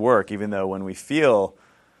one great work, even though when we feel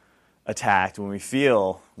attacked, when we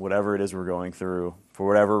feel whatever it is we're going through, for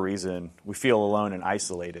whatever reason, we feel alone and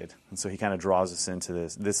isolated. And so he kind of draws us into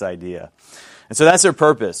this idea. And so that's their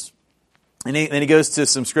purpose. And then he goes to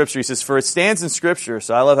some scripture. He says, "For it stands in Scripture."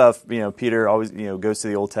 So I love how Peter always goes to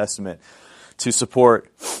the Old Testament to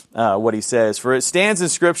support what he says. "For it stands in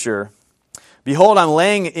Scripture, behold, I'm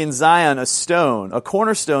laying in Zion a stone, a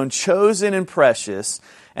cornerstone chosen and precious,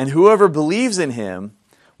 and whoever believes in him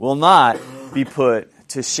will not be put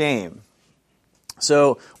to shame."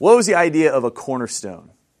 So what was the idea of a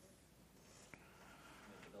cornerstone?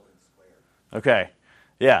 Okay,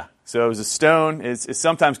 yeah. So it was a stone. It's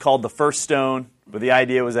sometimes called the first stone, but the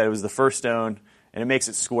idea was that it was the first stone, and it makes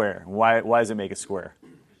it square. Why does it make it square?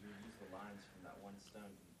 Because you would use the lines from that one stone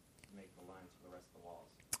to make the lines for the rest of the walls.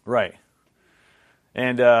 Right.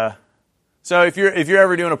 And so if you're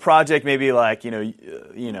ever doing a project, maybe like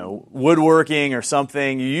woodworking or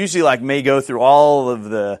something, you usually like may go through all of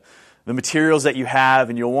the materials that you have,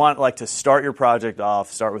 and you'll want like to start your project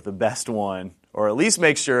off, start with the best one, or at least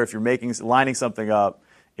make sure if you're lining something up,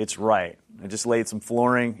 it's right. I just laid some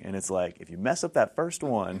flooring, and it's like if you mess up that first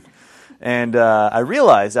one, and I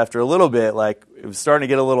realized after a little bit, like it was starting to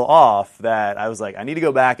get a little off, that I was like, I need to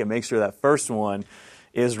go back and make sure that first one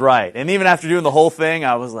is right. And even after doing the whole thing,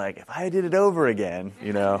 I was like, if I did it over again,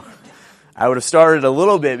 I would have started a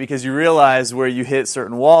little bit, because you realize where you hit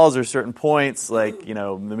certain walls or certain points, like,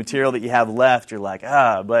 the material that you have left, you're like,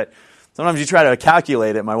 but sometimes you try to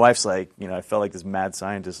calculate it. My wife's like, I felt like this mad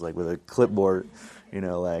scientist, like with a clipboard,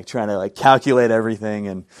 like trying to like calculate everything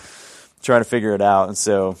and trying to figure it out. And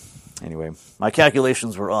so anyway, my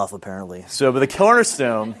calculations were off apparently. So, but the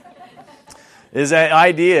cornerstone is that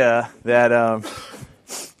idea that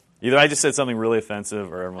either I just said something really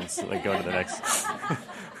offensive or everyone's like going to the next.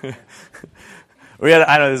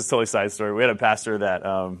 I know this is a totally side story. We had a pastor that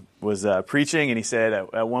was preaching, and he said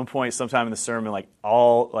at one point, sometime in the sermon, like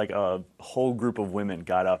a whole group of women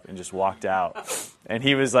got up and just walked out. And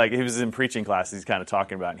he was in preaching class. He's kind of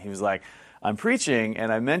talking about it. And he was like, I'm preaching,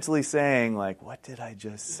 and I'm mentally saying, like, what did I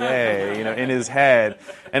just say, in his head.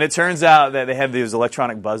 And it turns out that they had these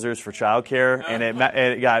electronic buzzers for childcare, and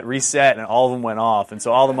it got reset, and all of them went off. And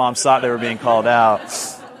so all the moms thought they were being called out.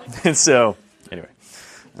 And so, anyway.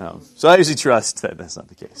 So I usually trust that that's not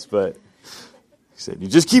the case. But he said, you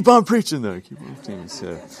just keep on preaching, though. Keep on preaching.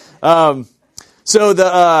 So I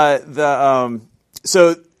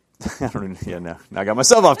don't know. Yeah, no. Now I got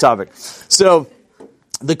myself off topic. So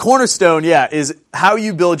the cornerstone, is how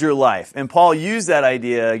you build your life. And Paul used that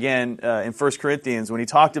idea, again, in 1 Corinthians when he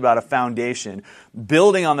talked about a foundation,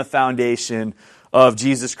 building on the foundation of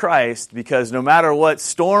Jesus Christ, because no matter what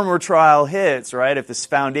storm or trial hits, right, if this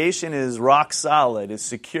foundation is rock solid, is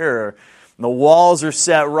secure, and the walls are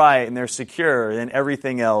set right and they're secure, then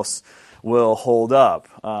everything else will hold up.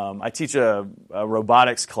 I teach a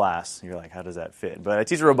robotics class. You're like, how does that fit? But I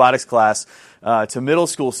teach a robotics class to middle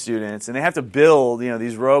school students, and they have to build,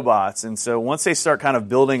 these robots. And so once they start kind of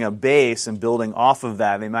building a base and building off of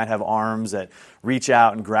that, they might have arms that reach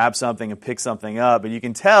out and grab something and pick something up. And you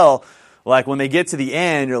can tell, like when they get to the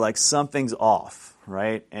end, you're like, something's off,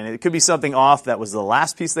 right? And it could be something off that was the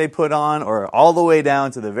last piece they put on, or all the way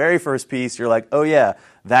down to the very first piece. You're like, oh yeah,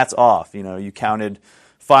 that's off. You counted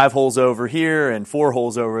 5 holes over here and 4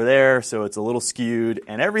 holes over there, so it's a little skewed,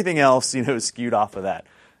 and everything else, is skewed off of that.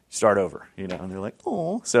 Start over, and they're like,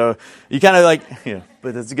 oh. So you kind of like,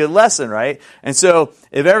 but that's a good lesson, right? And so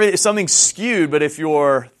if something's skewed, but if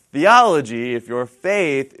your theology, if your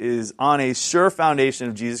faith is on a sure foundation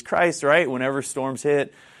of Jesus Christ, right? Whenever storms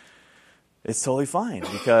hit, it's totally fine,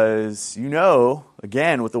 because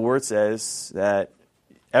again, what the Word says, that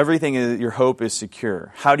everything, your hope is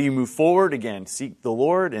secure. How do you move forward? Again, seek the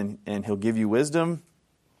Lord, and He'll give you wisdom.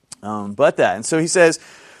 And so he says,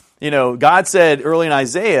 God said early in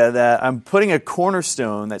Isaiah that I'm putting a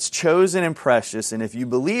cornerstone that's chosen and precious, and if you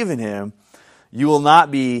believe in Him, you will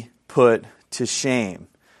not be put to shame.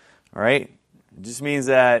 All right? It just means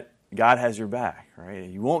that God has your back, right?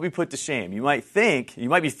 You won't be put to shame. You might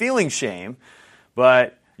be feeling shame,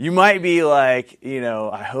 but you might be like,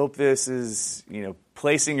 I hope this is,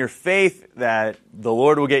 placing your faith that the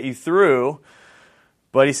Lord will get you through.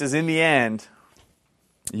 But he says, in the end,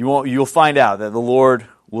 you'll find out that the Lord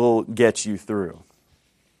will get you through.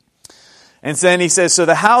 And then he says, so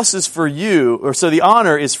the house is for you, or so the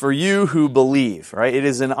honor is for you who believe, right? It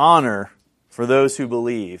is an honor for those who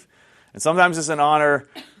believe. And sometimes it's an honor,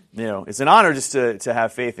 it's an honor just to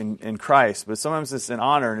have faith in Christ, but sometimes it's an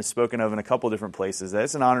honor, and it's spoken of in a couple different places, that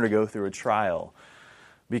it's an honor to go through a trial.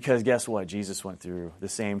 Because guess what? Jesus went through the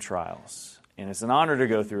same trials. And it's an honor to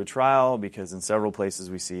go through a trial, because in several places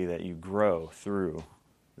we see that you grow through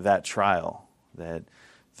that trial. That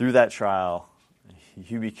through that trial,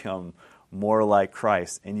 you become more like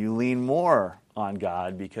Christ. And you lean more on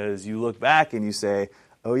God, because you look back and you say,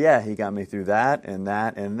 oh yeah, He got me through that and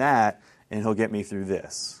that and that, and He'll get me through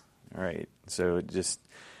this. All right. So it just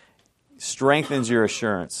strengthens your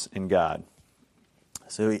assurance in God.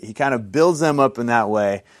 So he kind of builds them up in that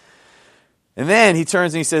way. And then he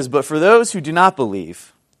turns and he says, but for those who do not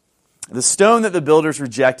believe, the stone that the builders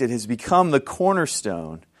rejected has become the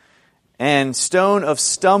cornerstone, and stone of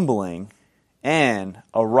stumbling, and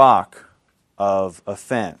a rock of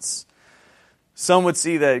offense. Some would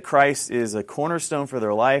see that Christ is a cornerstone for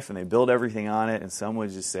their life, and they build everything on it, and some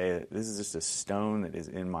would just say that this is just a stone that is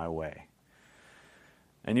in my way.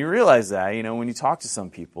 And you realize that, when you talk to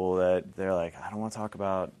some people that they're like, I don't want to talk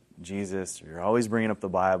about Jesus, or you're always bringing up the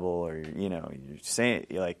Bible, or, you're saying,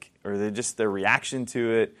 or their reaction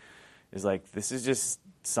to it is like, this is just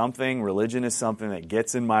something, religion is something that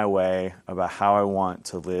gets in my way about how I want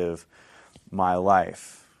to live my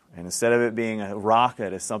life. And instead of it being a rock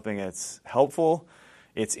that is something that's helpful,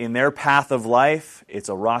 it's in their path of life, it's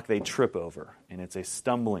a rock they trip over, and it's a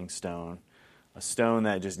stumbling stone, a stone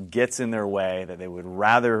that just gets in their way that they would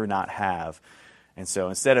rather not have. And so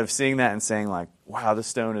instead of seeing that and saying like, wow, this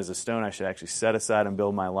stone is a stone I should actually set aside and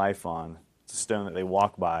build my life on, it's a stone that they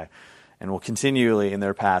walk by and will continually in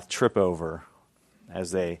their path trip over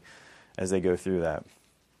as they go through that.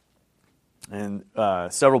 And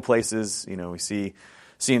several places, we see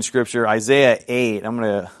in Scripture, Isaiah 8, I'm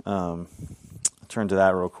going to turn to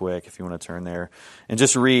that real quick if you want to turn there, and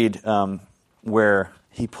just read where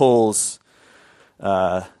he pulls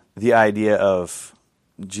the idea of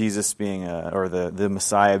Jesus being or the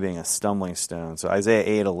Messiah being a stumbling stone. So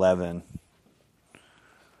Isaiah 8:11.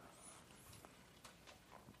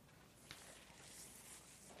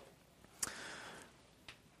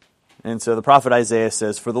 And so the prophet Isaiah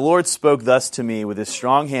says, "For the Lord spoke thus to me with his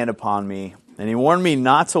strong hand upon me, and he warned me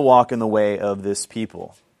not to walk in the way of this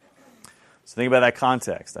people." So think about that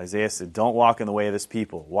context. Isaiah said, don't walk in the way of this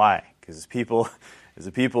people. Why? Because this people is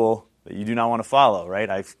a people that you do not want to follow, right?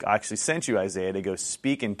 I've actually sent you, Isaiah, to go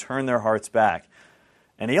speak and turn their hearts back.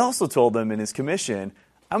 And he also told them in his commission,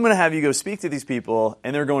 I'm going to have you go speak to these people,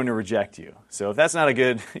 and they're going to reject you. So if that's not a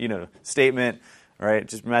good, statement, right?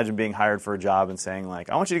 Just imagine being hired for a job and saying, like,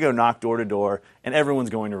 I want you to go knock door to door, and everyone's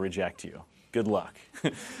going to reject you. Good luck.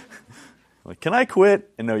 Like, can I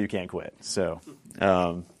quit? And no, you can't quit. So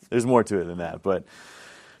there's more to it than that. But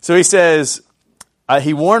so he says,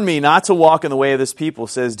 he warned me not to walk in the way of this people,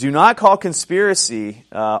 says, do not call conspiracy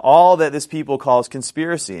all that this people calls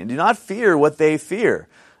conspiracy, and do not fear what they fear,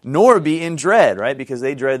 nor be in dread, right? Because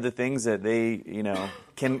they dread the things that they,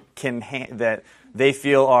 that they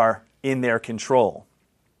feel are in their control.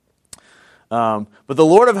 But the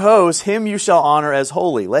Lord of hosts, him you shall honor as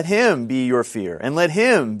holy. Let him be your fear, and let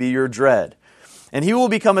him be your dread. And he will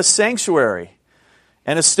become a sanctuary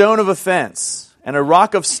and a stone of offense and a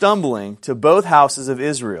rock of stumbling to both houses of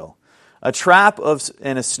Israel, a trap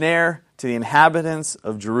and a snare to the inhabitants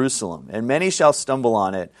of Jerusalem. And many shall stumble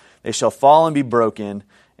on it. They shall fall and be broken,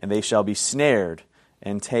 and they shall be snared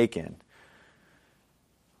and taken.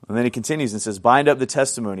 And then he continues and says, bind up the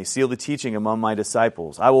testimony, seal the teaching among my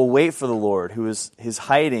disciples. I will wait for the Lord, who is his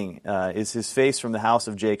hiding, is his face from the house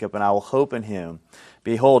of Jacob, and I will hope in him.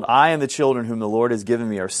 Behold, I and the children whom the Lord has given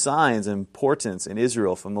me are signs and portents in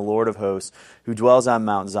Israel from the Lord of hosts, who dwells on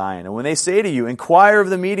Mount Zion. And when they say to you, inquire of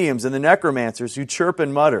the mediums and the necromancers who chirp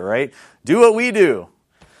and mutter, right? Do what we do.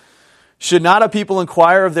 Should not a people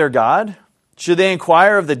inquire of their God? Should they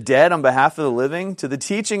inquire of the dead on behalf of the living? To the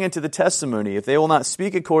teaching and to the testimony, if they will not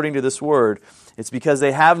speak according to this word, it's because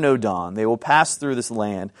they have no dawn. They will pass through this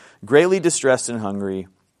land, greatly distressed and hungry.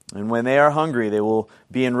 And when they are hungry, they will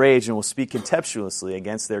be enraged and will speak contemptuously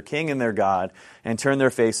against their king and their God, and turn their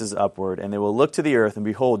faces upward. And they will look to the earth, and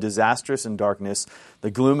behold, disastrous and darkness,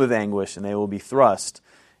 the gloom of anguish, and they will be thrust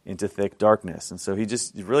into thick darkness. And so he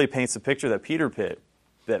just really paints a picture that Peter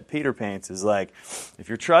paints is like, if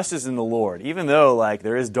your trust is in the Lord, even though like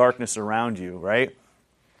there is darkness around you, right?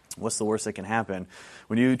 What's the worst that can happen?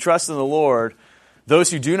 When you trust in the Lord,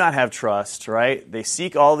 those who do not have trust, right? They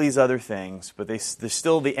seek all these other things, but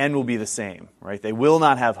the end will be the same, right? They will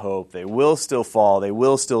not have hope. They will still fall. They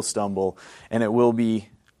will still stumble, and it will be,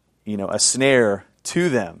 a snare to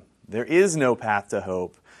them. There is no path to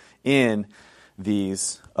hope in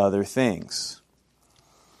these other things.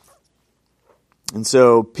 And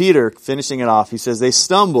so Peter, finishing it off, he says, they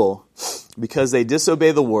stumble because they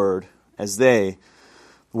disobey the word as they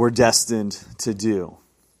were destined to do.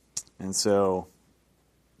 And so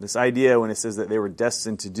this idea when it says that they were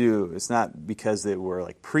destined to do, it's not because they were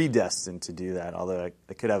like predestined to do that, although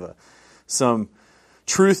it could have some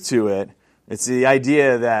truth to it. It's the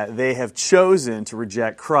idea that they have chosen to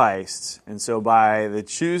reject Christ. And so by the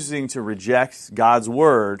choosing to reject God's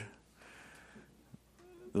word,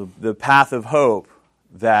 the path of hope,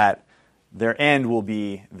 that their end will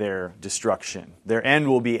be their destruction. Their end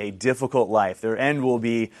will be a difficult life. Their end will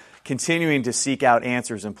be continuing to seek out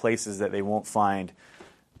answers in places that they won't find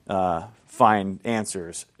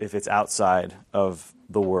answers if it's outside of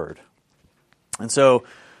the Word. And so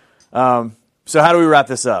So how do we wrap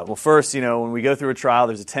this up? Well, first, when we go through a trial,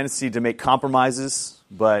 there's a tendency to make compromises,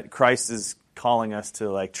 but Christ is calling us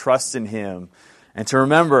to trust in Him and to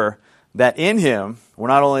remember that in Him, we're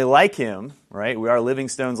not only like Him, right? We are living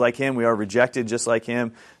stones like Him. We are rejected just like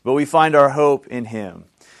Him, but we find our hope in Him.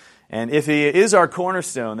 And if He is our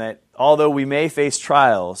cornerstone, that although we may face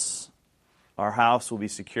trials, our house will be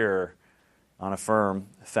secure on a firm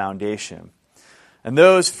foundation. And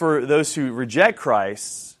for those who reject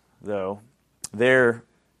Christ, though, there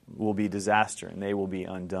will be disaster and they will be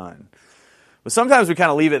undone. But sometimes we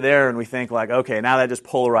kind of leave it there and we think okay, now that just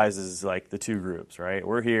polarizes the two groups, right?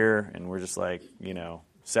 We're here and we're just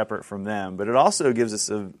separate from them. But it also gives us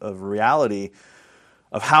a reality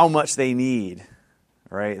of how much they need,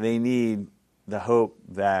 right? They need the hope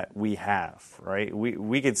that we have, right?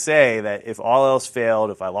 We could say that if all else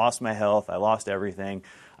failed, if I lost my health, I lost everything,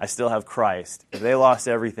 I still have Christ. If they lost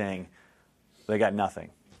everything, they got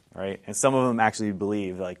nothing. Right? And some of them actually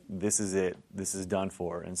believe this is it, this is done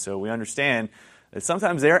for. And so we understand that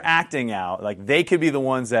sometimes they're acting out, they could be the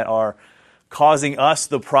ones that are causing us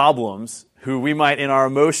the problems, who we might in our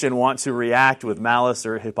emotion want to react with malice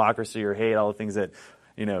or hypocrisy or hate, all the things that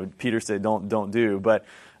Peter said don't do. But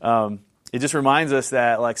it just reminds us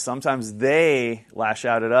that sometimes they lash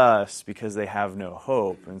out at us because they have no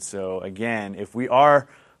hope. And so again, if we are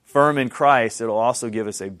firm in Christ, it'll also give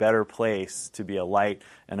us a better place to be a light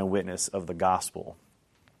and a witness of the gospel,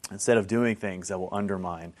 instead of doing things that will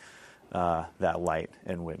undermine that light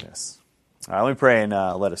and witness. All right, let me pray and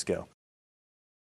let us go.